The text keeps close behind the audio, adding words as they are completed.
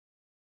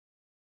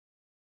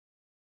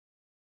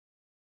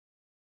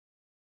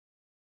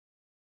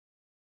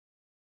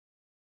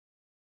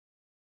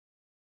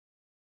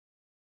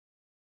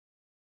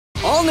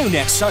All new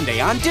next Sunday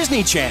on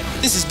Disney Channel.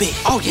 This is big.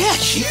 Oh, yeah,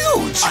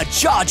 huge. A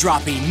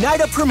jaw-dropping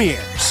night of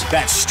premieres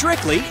that's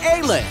strictly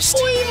A-list.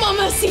 Uy,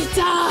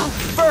 mamacita.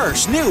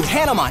 First, new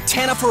Hannah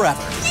Montana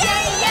Forever. Yay,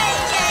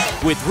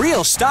 yay, yay. With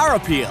real star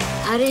appeal.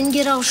 I didn't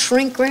get all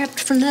shrink-wrapped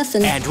for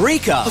nothing. And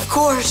Rico. Of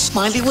course.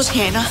 Mine was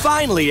Hannah.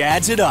 Finally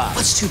adds it up.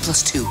 What's 2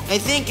 plus 2? I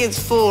think it's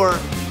 4,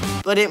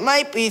 but it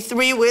might be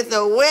 3 with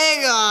a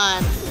wig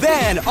on.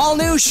 Then, all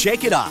new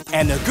Shake It Up.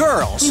 And the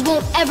girls We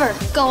won't ever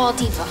go all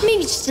diva.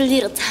 Maybe just a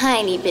little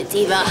tiny bit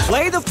diva.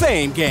 play the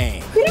fame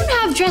game. We don't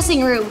have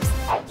dressing rooms.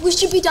 We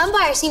should be done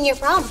by our senior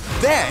prom.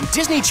 Then,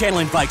 Disney Channel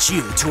invites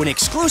you to an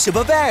exclusive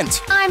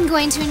event. I'm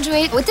going to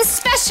enjoy it with a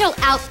special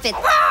outfit.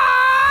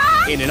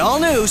 In an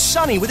all-new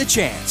Sunny with a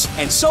Chance.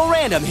 And So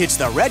Random hits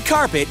the red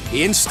carpet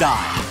in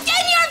style. In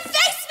your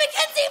face,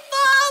 Mackenzie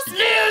Falls!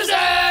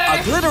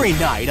 Loser! A glittering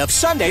night of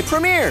Sunday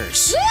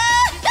premieres.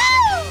 Woo-hoo!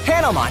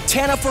 Hannah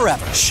Montana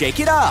Forever, Shake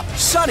It Up,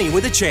 Sunny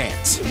with a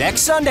Chance.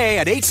 Next Sunday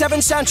at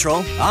 8/7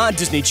 Central on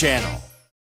Disney Channel.